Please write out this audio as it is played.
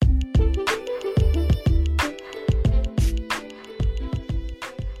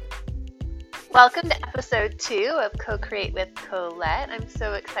Welcome to episode 2 of Co-Create with Colette. I'm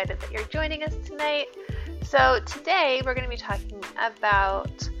so excited that you're joining us tonight. So today we're going to be talking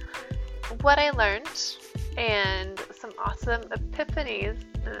about what I learned and some awesome epiphanies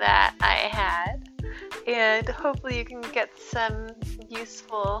that I had. And hopefully you can get some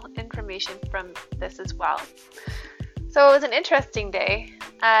useful information from this as well. So it was an interesting day.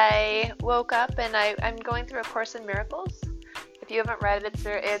 I woke up and I'm going through A Course in Miracles. If you haven't read it,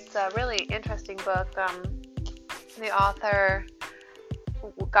 it's a really interesting book. The author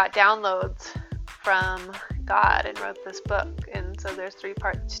got downloads from God and wrote this book. And so there's 3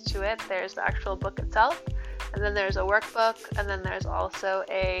 parts to it. There's the actual book itself, and then there's a workbook, and then there's also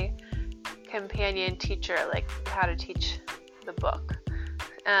a companion teacher, like how to teach the book.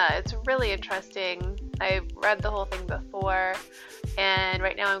 It's really interesting. I read the whole thing before, and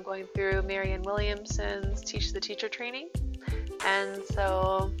right now I'm going through Marianne Williamson's Teach the Teacher training. And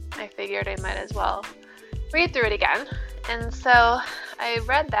so I figured I might as well read through it again. And so I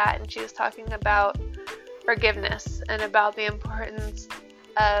read that, and she was talking about forgiveness and about the importance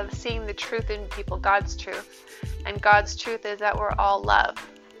of seeing the truth in people, God's truth. And God's truth is that we're all love.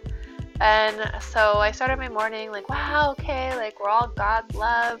 And so I started my morning like, wow, okay, like we're all God's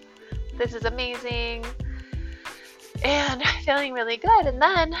love. This is amazing. And feeling really good. And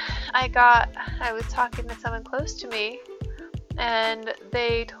then I was talking to someone close to me, and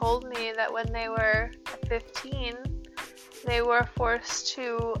they told me that when they were 15, they were forced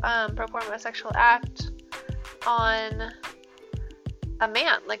to perform a sexual act on a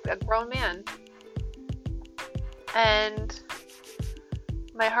man, like a grown man. And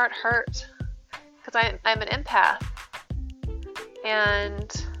my heart hurt because I'm an empath.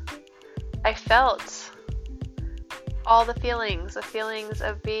 And I felt all the feelings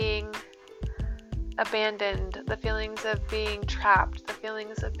of being abandoned, the feelings of being trapped, the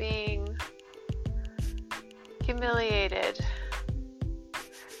feelings of being humiliated.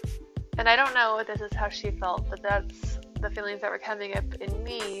 And I don't know if this is how she felt, but that's the feelings that were coming up in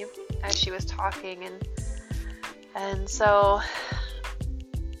me as she was talking. And so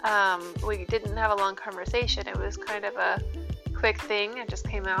we didn't have a long conversation. It was kind of a quick thing. It just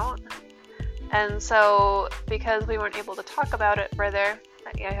came out. And so because we weren't able to talk about it further,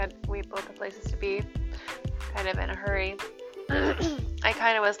 we both had places to be, kind of in a hurry. I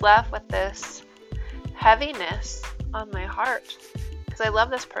kind of was left with this heaviness on my heart because I love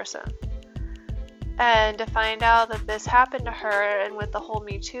this person. And to find out that this happened to her, and with the whole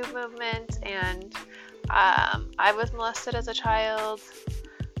Me Too movement, and I was molested as a child,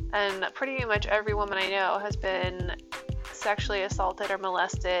 and pretty much every woman I know has been sexually assaulted or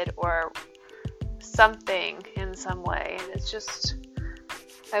molested or something in some way. And it's just,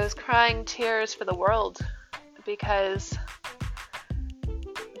 I was crying tears for the world because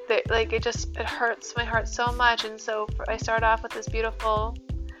it hurts my heart so much. And so I start off with this beautiful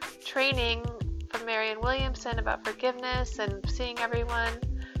training from Marianne Williamson about forgiveness and seeing everyone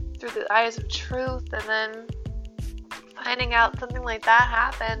through the eyes of truth, and then finding out something like that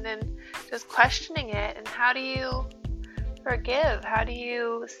happened and just questioning it. And how do you forgive? How do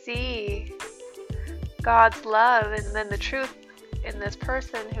you see God's love and then the truth in this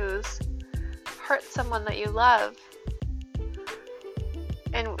person who's hurt someone that you love?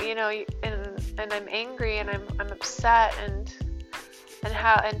 And and I'm angry, and I'm upset, and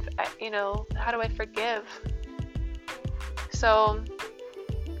how do I forgive? So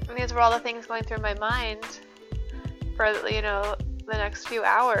these were all the things going through my mind for the next few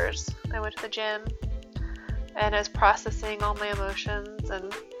hours. I went to the gym, and I was processing all my emotions,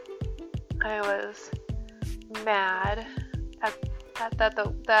 and I was mad that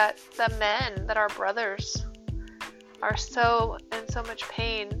the men that are brothers are so in so much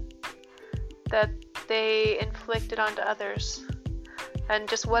pain that they inflicted onto others. And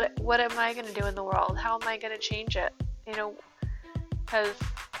just what am I going to do in the world? How am I going to change it? Because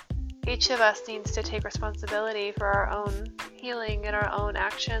each of us needs to take responsibility for our own healing and our own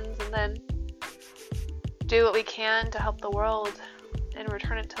actions, and then do what we can to help the world and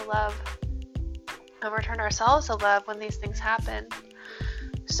return it to love, and return ourselves to love when these things happen.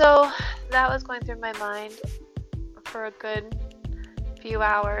 So that was going through my mind for a good few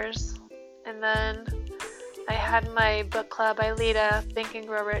hours. And then I had my book club, Lita, Think and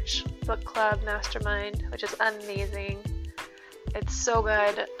Grow Rich book club mastermind, which is amazing. It's so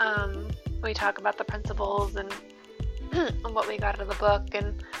good. We talk about the principles and what we got out of the book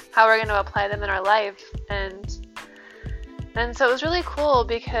and how we're going to apply them in our life. And so it was really cool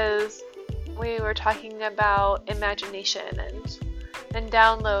because we were talking about imagination and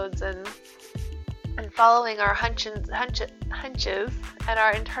downloads and following our hunches and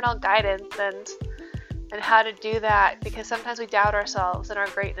our internal guidance and how to do that, because sometimes we doubt ourselves and our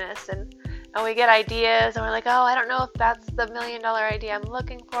greatness, and we get ideas and we're like, oh, I don't know if that's the $1 million idea I'm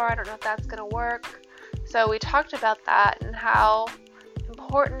looking for. I don't know if that's going to work. So we talked about that and how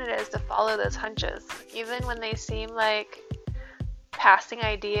important it is to follow those hunches, even when they seem like passing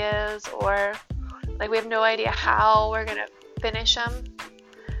ideas or like we have no idea how we're going to finish them,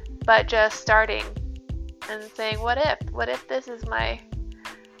 but just starting and saying, what if this is my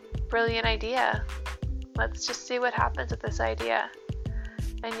brilliant idea? Let's just see what happens with this idea.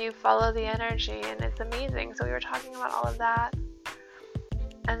 And you follow the energy, and it's amazing. So we were talking about all of that.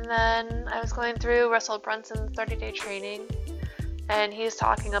 And then I was going through Russell Brunson's 30-day training, and he's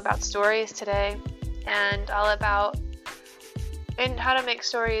talking about stories today and all about how to make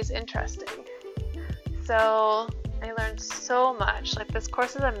stories interesting. So I learned so much. Like, this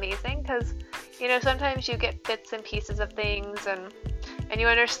course is amazing because, sometimes you get bits and pieces of things and you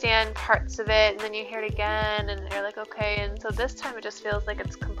understand parts of it, and then you hear it again and you're like, okay. And so this time it just feels like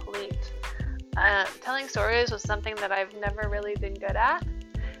it's complete. Telling stories was something that I've never really been good at.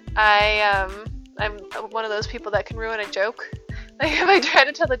 I'm one of those people that can ruin a joke. Like, if I try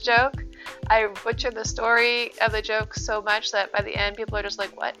to tell the joke, I butcher the story of the joke so much that by the end people are just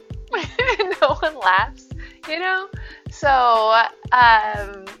like, what? No one laughs, So,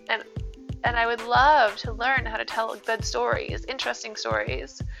 and I would love to learn how to tell good stories, interesting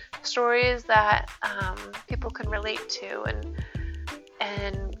stories that people can relate to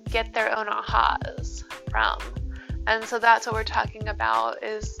and get their own ahas from. And so that's what we're talking about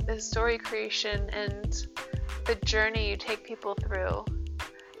is story creation and the journey you take people through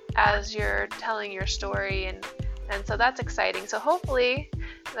as you're telling your story. And so that's exciting. So hopefully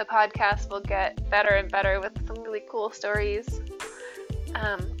the podcast will get better and better with some really cool stories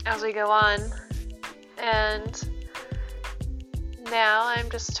as we go on. And now I'm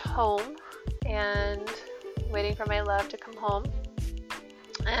just home and waiting for my love to come home,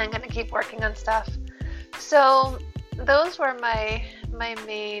 and I'm going to keep working on stuff. So those were my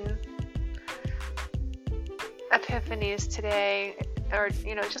main epiphanies today, or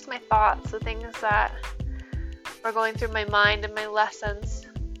just my thoughts, the things that were going through my mind and my lessons.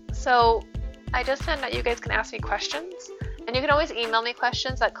 So I just found out you guys can ask me questions, and you can always email me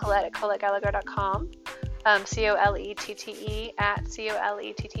questions at Colette@ColetteGallagher.com, COLETTE at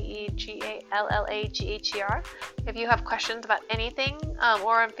COLETTEGALLAGHER. If you have questions about anything,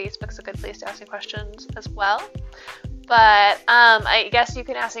 or on Facebook's a good place to ask me questions as well. But I guess you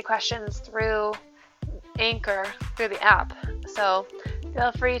can ask me questions through Anchor, through the app. So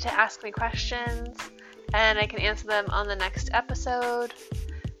feel free to ask me questions, and I can answer them on the next episode.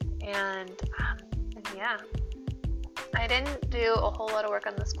 And yeah, I didn't do a whole lot of work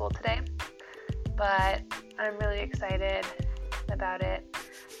on the school today, but I'm really excited about it,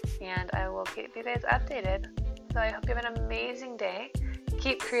 and I will keep you guys updated. So I hope you have an amazing day.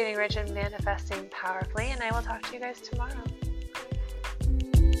 Keep creating rich and manifesting powerfully, and I will talk to you guys tomorrow.